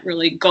 I'm not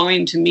really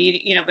going to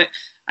meet, but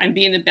I'm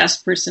being the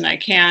best person I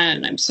can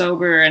and I'm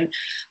sober. And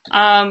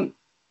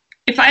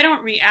if I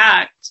don't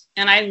react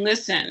and I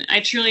listen,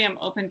 I truly am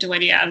open to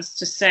what he has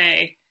to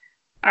say,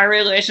 our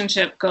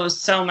relationship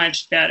goes so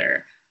much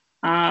better.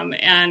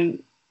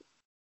 And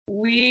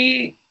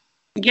he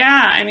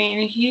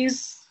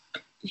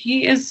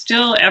is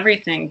still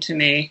everything to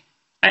me.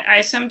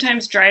 I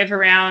sometimes drive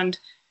around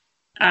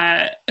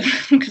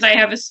because I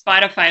have a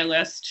Spotify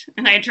list,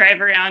 and I drive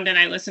around and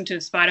I listen to a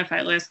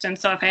Spotify list. And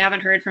so if I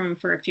haven't heard from him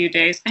for a few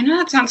days, I know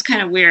that sounds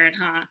kind of weird,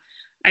 huh?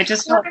 I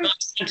just felt really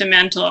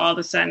sentimental all of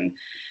a sudden.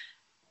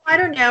 I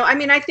don't know. I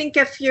mean, I think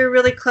if you're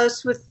really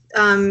close with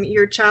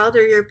your child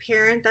or your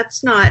parent,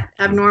 that's not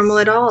abnormal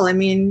at all. I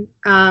mean,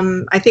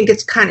 I think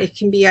it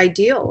can be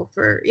ideal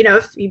for,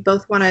 if you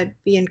both want to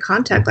be in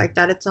contact like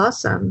that, it's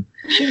awesome.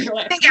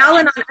 I think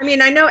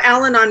I know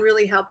Al-Anon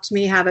really helped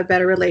me have a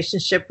better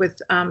relationship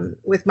with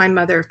my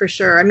mother for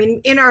sure. I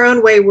mean, in our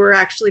own way, we're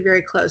actually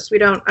very close. We're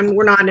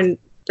not in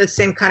the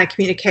same kind of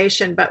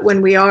communication, but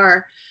when we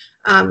are,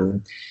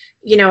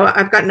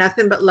 I've got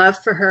nothing but love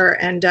for her,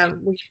 and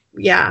and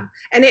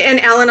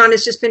Al-Anon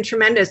has just been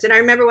tremendous. And I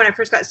remember when I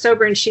first got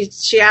sober, and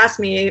she asked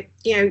me,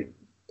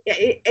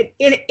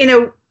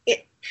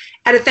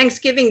 at a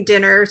Thanksgiving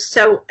dinner,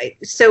 so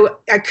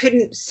I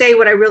couldn't say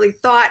what I really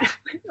thought.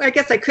 I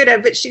guess I could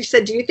have, but she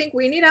said, "Do you think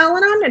we need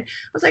Al-Anon?" And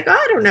I was like, "Oh,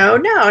 I don't know,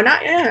 no,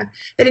 not yeah."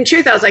 But in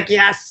truth, I was like,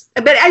 "Yes."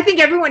 But I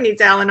think everyone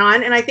needs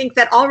Al-Anon, and I think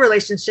that all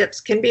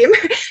relationships can be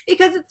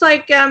because it's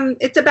like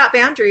it's about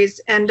boundaries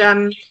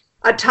and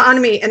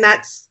autonomy, and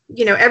that's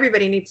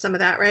everybody needs some of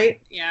that, right?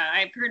 Yeah,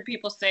 I've heard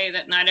people say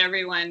that not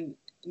everyone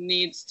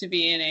needs to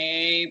be in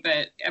AA,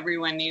 but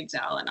everyone needs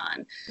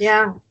Al-Anon.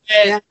 Yeah.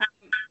 But,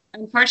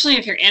 unfortunately,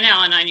 if you're in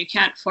Al-Anon, you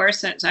can't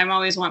force it. So I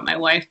always want my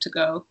wife to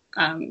go,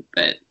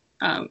 but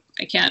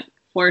I can't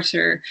force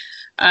her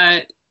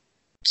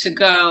to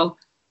go.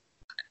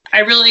 I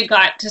really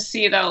got to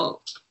see,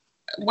 though,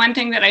 one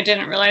thing that I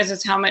didn't realize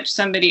is how much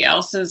somebody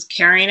else's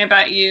caring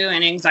about you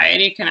and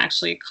anxiety can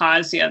actually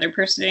cause the other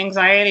person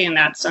anxiety, and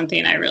that's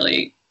something I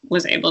really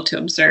was able to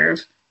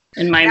observe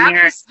in my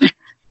mirror.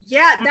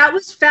 Yeah, that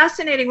was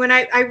fascinating when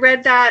I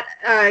read that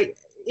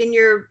in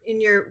your.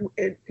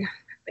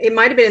 It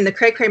might have been in the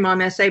Cray Cray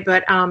Mom essay,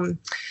 but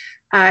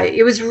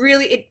it was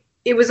really,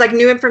 it was like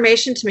new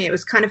information to me. It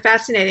was kind of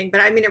fascinating,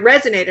 but I mean, it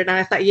resonated, and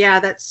I thought, yeah,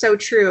 that's so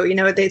true.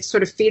 It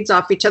sort of feeds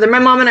off each other. My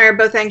mom and I are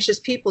both anxious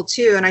people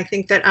too, and I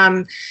think that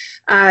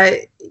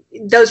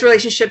those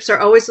relationships are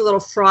always a little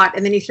fraught,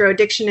 and then you throw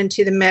addiction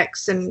into the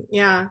mix, and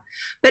yeah.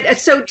 But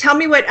so tell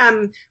me what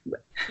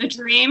the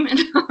dream.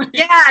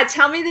 Yeah,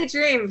 tell me the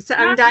dream. So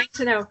I'm dying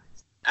to know.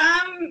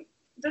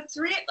 The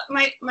three,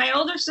 my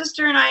older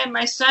sister and I and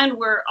my son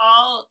were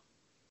all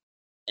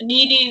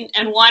needing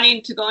and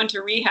wanting to go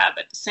into rehab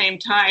at the same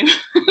time.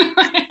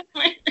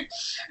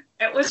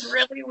 It was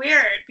really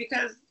weird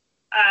because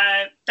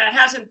that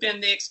hasn't been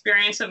the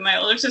experience of my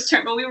older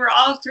sister, but we were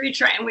all three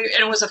trying, and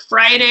it was a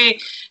Friday,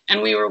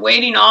 and we were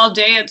waiting all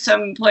day at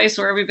some place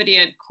where everybody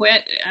had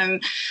quit,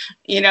 and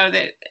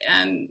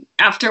and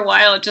after a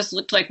while it just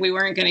looked like we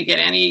weren't going to get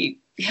any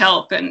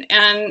help, and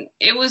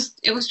it was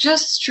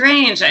just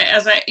strange.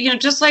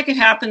 Just like it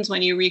happens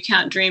when you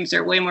recount dreams,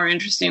 they're way more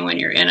interesting when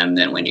you're in them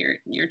than when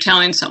you're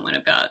telling someone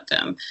about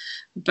them.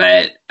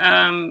 But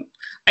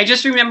I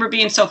just remember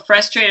being so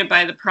frustrated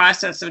by the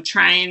process of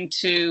trying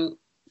to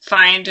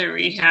find a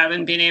rehab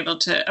and being able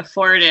to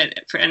afford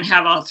it and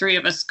have all three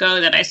of us go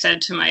that I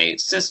said to my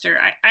sister,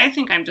 I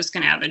think I'm just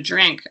going to have a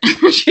drink.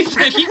 She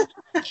said, you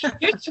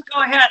should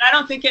go ahead. I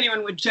don't think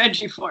anyone would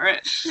judge you for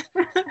it.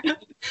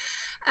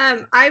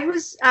 I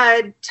was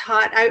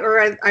taught,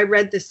 I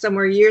read this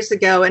somewhere years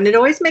ago, and it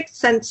always makes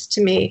sense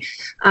to me.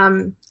 I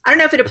don't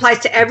know if it applies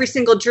to every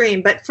single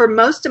dream, but for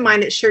most of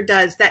mine, it sure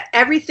does, that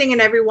everything and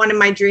everyone in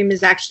my dream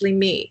is actually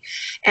me.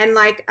 And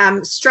like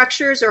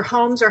structures or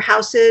homes or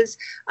houses,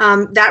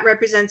 that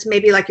represents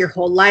maybe like your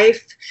whole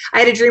life. I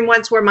had a dream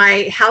once where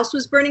my house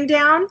was burning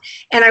down,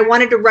 and I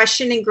wanted to rush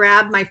in and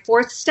grab my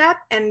fourth step,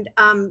 and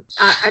I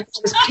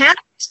was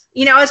panicked.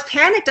 I was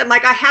panicked. I'm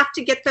like, I have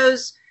to get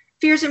those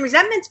fears and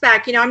resentments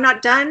back. I'm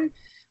not done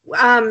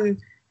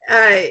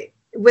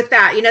with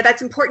that.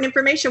 That's important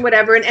information,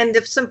 whatever. And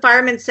some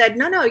firemen said,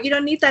 no, you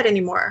don't need that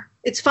anymore.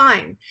 It's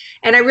fine.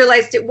 And I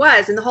realized it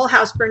was, and the whole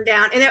house burned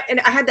down. And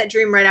I had that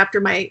dream right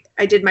after I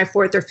did my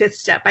fourth or fifth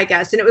step, I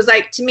guess. And it was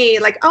like, to me,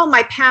 like, oh,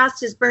 my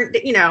past is burnt,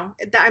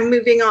 I'm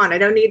moving on. I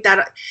don't need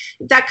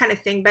that kind of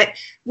thing. But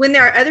when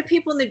there are other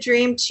people in the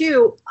dream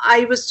too,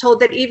 I was told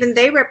that even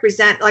they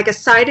represent like a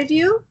side of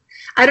you.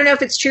 I don't know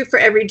if it's true for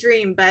every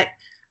dream, but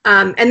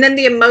and then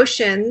the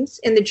emotions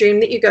in the dream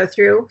that you go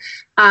through,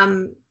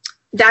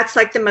 that's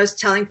like the most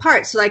telling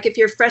part. So like if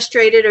you're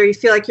frustrated or you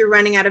feel like you're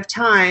running out of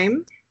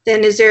time,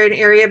 then is there an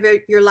area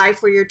of your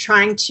life where you're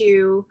trying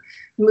to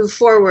move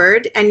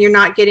forward and you're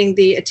not getting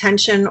the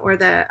attention or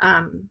the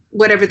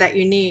whatever that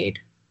you need?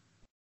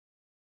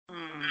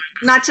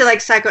 Not to like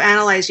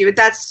psychoanalyze you, but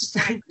that's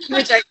just,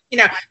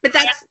 but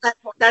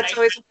that's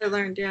always what I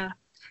learned. Yeah.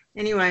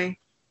 Anyway.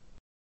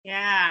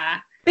 Yeah.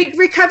 Big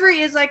recovery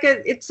is like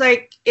it's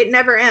like it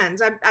never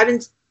ends. I've been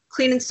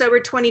clean and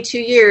sober 22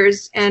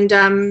 years,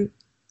 and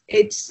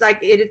it's like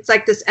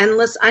this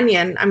endless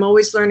onion. I'm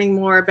always learning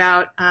more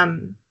about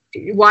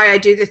why I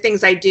do the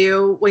things I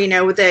do.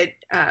 Well, that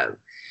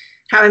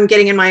how I'm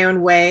getting in my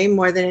own way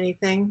more than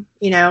anything.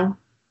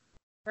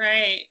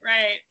 Right.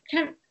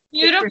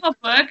 Beautiful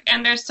book,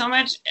 and there's so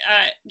much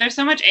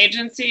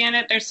agency in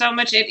it. There's so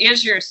much. It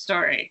is your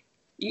story.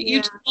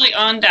 You totally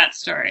own that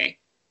story.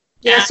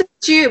 Yeah, so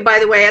did you, by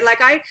the way.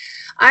 Like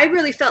I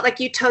really felt like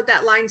you towed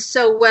that line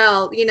so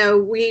well.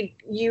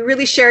 You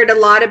really shared a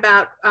lot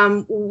about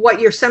what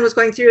your son was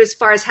going through as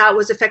far as how it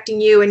was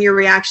affecting you and your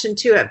reaction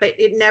to it. But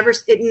it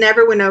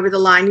never went over the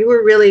line. You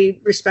were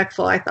really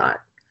respectful, I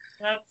thought.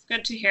 That's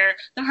good to hear.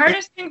 The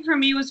hardest thing for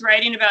me was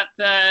writing about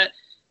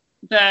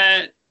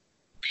the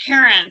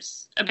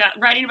parents,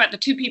 writing about the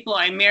two people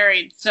I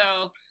married.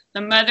 So the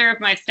mother of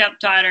my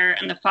stepdaughter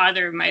and the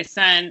father of my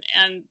son.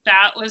 And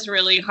that was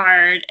really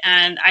hard.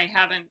 And I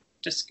haven't,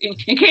 just in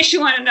case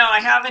you want to know,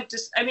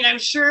 I'm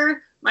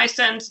sure my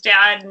son's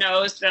dad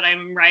knows that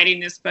I'm writing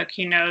this book.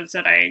 He knows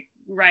that I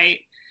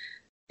write.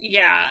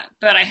 Yeah.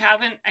 But I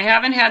haven't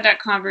had that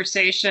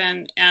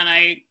conversation.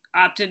 And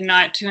opted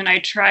not to. And I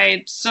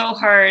tried so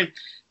hard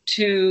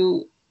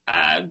to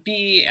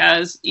be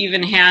as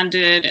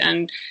even-handed,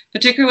 and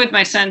particularly with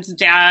my son's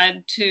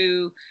dad,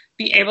 to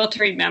be able to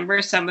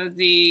remember some of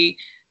the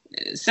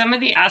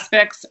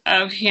aspects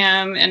of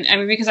him. And I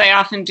mean, because I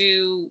often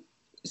do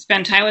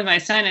spend time with my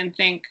son and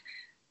think,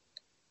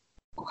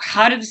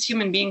 how did this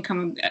human being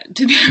come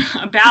to be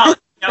about?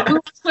 You know,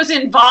 who was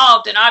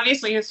involved? And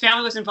obviously his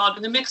family was involved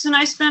in the mix, and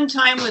I spend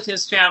time with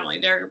his family.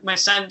 They're my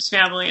son's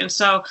family. And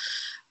so,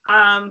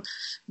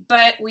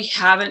 but we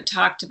haven't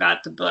talked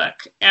about the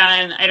book,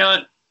 and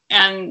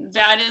and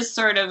that is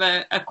sort of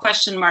a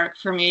question mark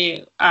for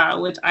me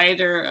with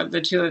either of the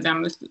two of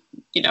them, with,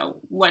 you know,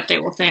 what they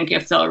will think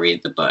if they'll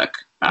read the book.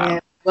 Yeah.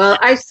 Well,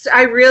 I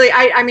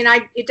mean,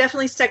 it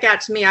definitely stuck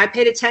out to me. I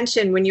paid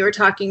attention when you were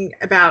talking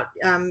about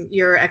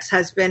your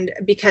ex-husband,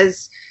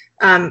 because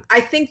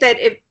I think that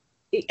if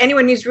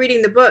anyone who's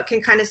reading the book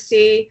can kind of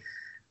see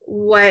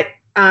what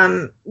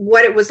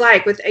it was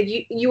like. With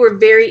you were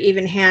very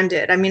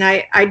even-handed. I mean,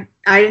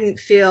 I didn't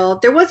feel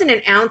there wasn't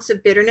an ounce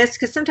of bitterness,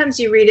 because sometimes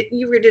you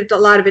read a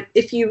lot of it.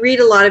 If you read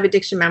a lot of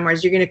addiction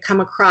memoirs, you're going to come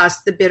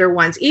across the bitter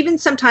ones. Even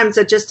sometimes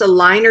just a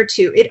line or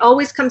two, it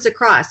always comes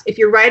across. If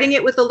you're writing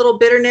it with a little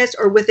bitterness,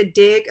 or with a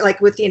dig,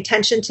 like with the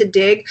intention to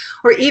dig,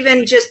 or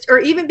even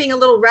being a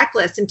little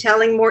reckless and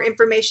telling more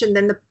information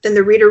than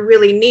the reader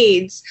really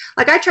needs.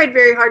 Like, I tried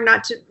very hard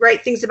not to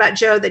write things about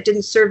Joe that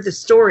didn't serve the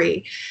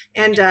story,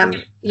 and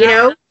you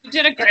know. You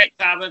did a great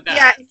job of that.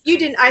 Yeah, you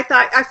didn't. I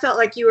felt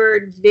like you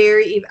were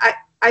very.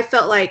 I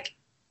felt like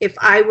if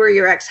I were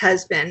your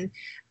ex-husband,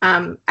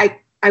 I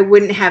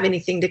wouldn't have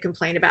anything to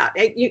complain about.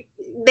 They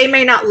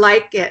may not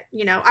like it,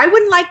 you know. I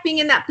wouldn't like being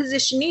in that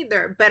position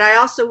either, but I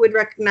also would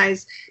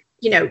recognize,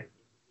 you know,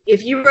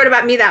 if you wrote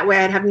about me that way,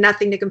 I'd have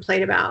nothing to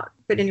complain about.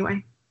 But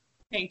anyway.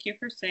 Thank you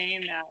for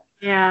saying that.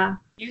 Yeah.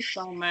 Thank you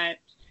so much.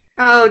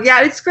 Oh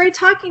yeah, it's great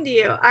talking to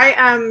you.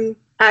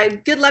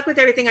 Good luck with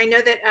everything. I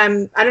know that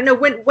I don't know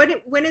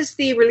when is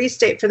the release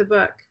date for the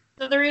book?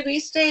 So the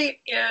release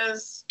date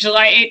is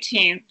July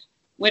 18th,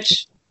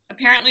 which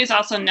apparently is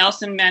also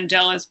Nelson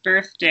Mandela's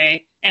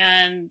birthday,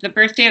 and the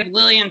birthday of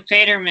Lillian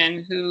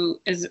Faderman,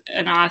 who is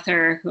an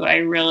author who I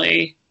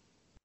really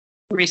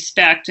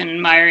respect and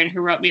admire, and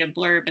who wrote me a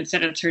blurb and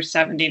said it's her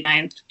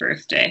 79th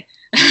birthday.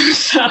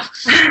 So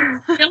I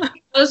feel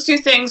like those two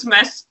things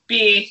must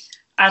be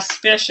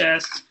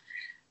auspicious.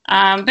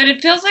 But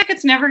it feels like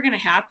it's never going to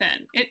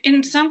happen.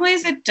 In some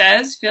ways, it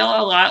does feel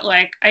a lot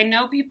like, I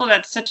know people,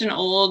 that's such an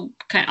old,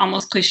 kind of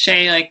almost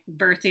cliche, like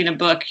birthing a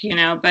book, you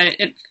know, but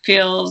it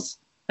feels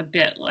a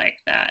bit like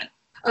that.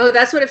 Oh,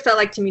 that's what it felt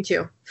like to me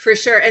too, for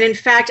sure. And in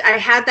fact, I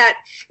had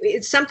that,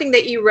 it's something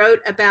that you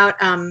wrote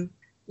about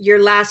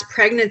your last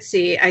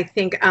pregnancy, I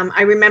think.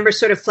 I remember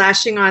sort of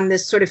flashing on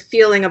this sort of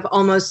feeling of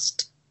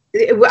almost,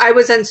 I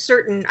was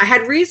uncertain. I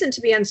had reason to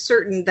be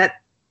uncertain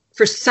that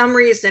for some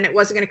reason it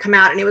wasn't going to come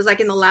out, and it was like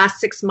in the last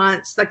 6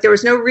 months. Like, there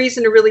was no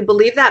reason to really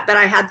believe that, but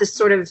I had this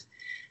sort of,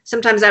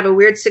 sometimes I have a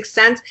weird sixth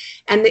sense,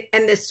 and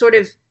this sort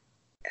of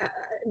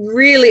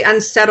really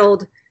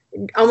unsettled,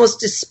 almost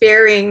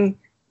despairing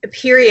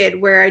period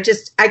where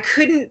I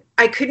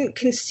couldn't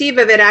conceive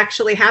of it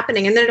actually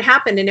happening, and then it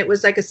happened, and it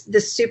was like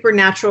this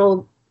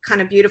supernatural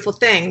kind of beautiful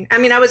thing. I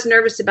mean, I was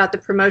nervous about the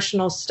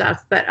promotional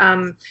stuff, but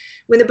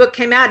when the book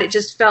came out, it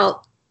just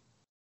felt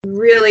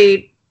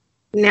really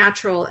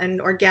natural and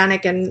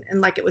organic and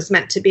like it was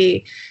meant to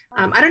be.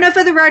 I don't know if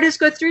other writers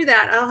go through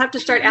that. I'll have to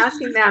start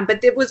asking them,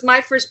 but it was my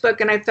first book,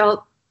 and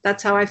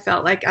that's how I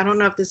felt. Like, I don't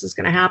know if this is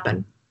going to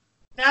happen.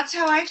 That's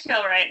how I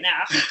feel right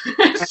now.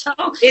 So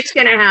it's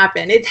going to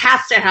happen. It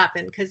has to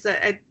happen, because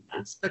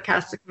this book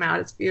has to come out.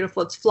 It's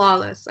beautiful. It's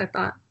flawless, I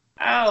thought.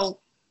 Oh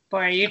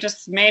boy, you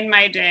just made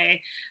my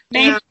day.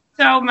 Thank you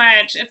so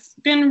much. It's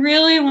been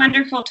really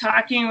wonderful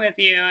talking with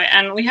you,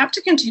 and we have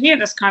to continue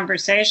this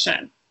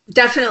conversation.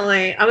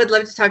 Definitely. I would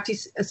love to talk to you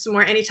some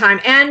more anytime.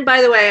 And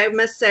by the way, I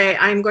must say,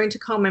 I'm going to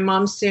call my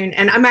mom soon,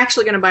 and I'm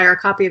actually going to buy her a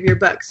copy of your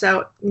book. So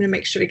I'm going to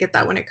make sure to get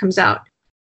that when it comes out.